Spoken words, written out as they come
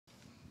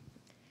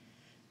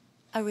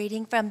A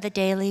reading from the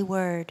Daily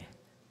Word.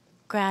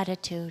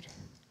 Gratitude.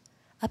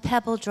 A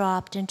pebble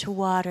dropped into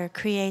water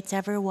creates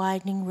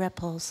ever-widening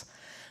ripples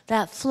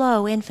that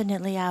flow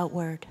infinitely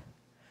outward.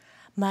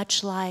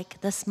 Much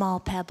like the small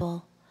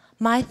pebble,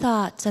 my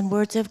thoughts and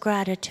words of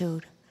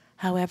gratitude,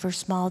 however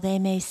small they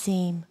may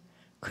seem,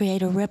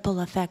 create a ripple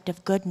effect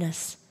of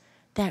goodness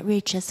that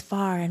reaches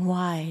far and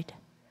wide.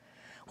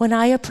 When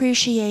I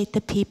appreciate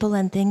the people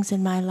and things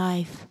in my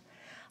life,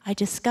 I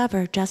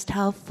discover just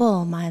how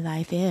full my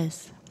life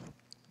is.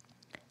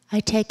 I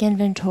take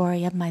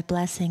inventory of my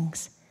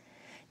blessings,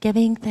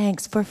 giving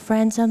thanks for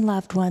friends and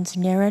loved ones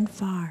near and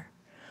far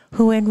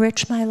who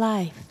enrich my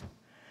life,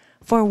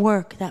 for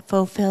work that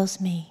fulfills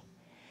me,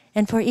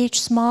 and for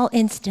each small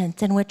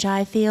instance in which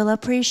I feel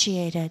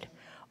appreciated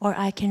or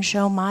I can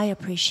show my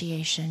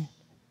appreciation.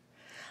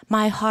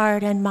 My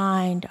heart and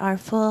mind are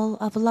full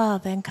of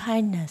love and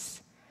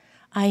kindness.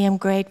 I am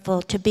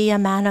grateful to be a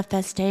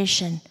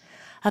manifestation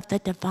of the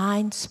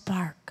divine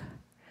spark.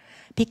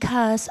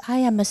 Because I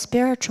am a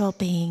spiritual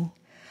being,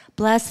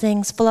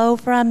 blessings flow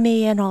from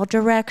me in all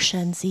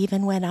directions,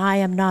 even when I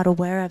am not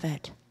aware of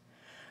it.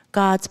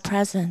 God's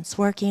presence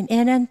working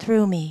in and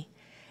through me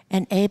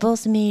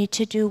enables me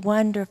to do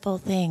wonderful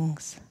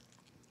things.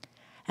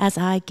 As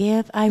I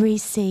give, I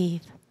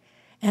receive,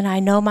 and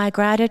I know my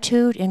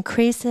gratitude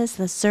increases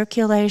the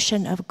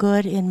circulation of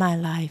good in my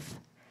life.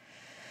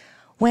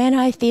 When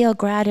I feel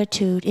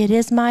gratitude, it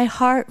is my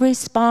heart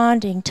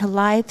responding to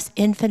life's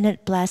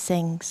infinite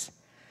blessings.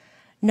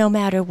 No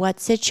matter what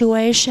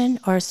situation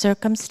or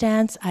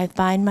circumstance I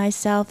find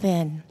myself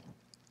in,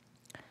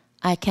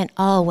 I can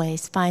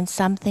always find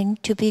something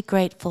to be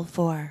grateful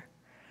for.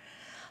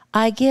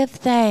 I give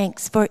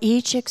thanks for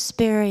each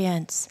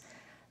experience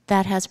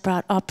that has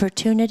brought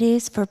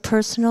opportunities for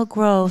personal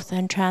growth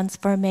and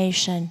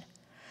transformation.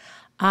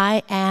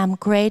 I am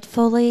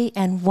gratefully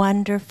and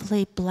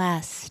wonderfully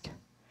blessed.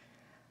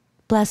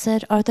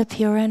 Blessed are the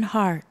pure in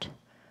heart,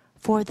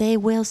 for they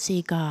will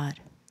see God.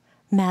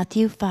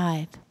 Matthew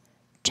 5.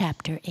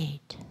 Chapter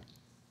 8.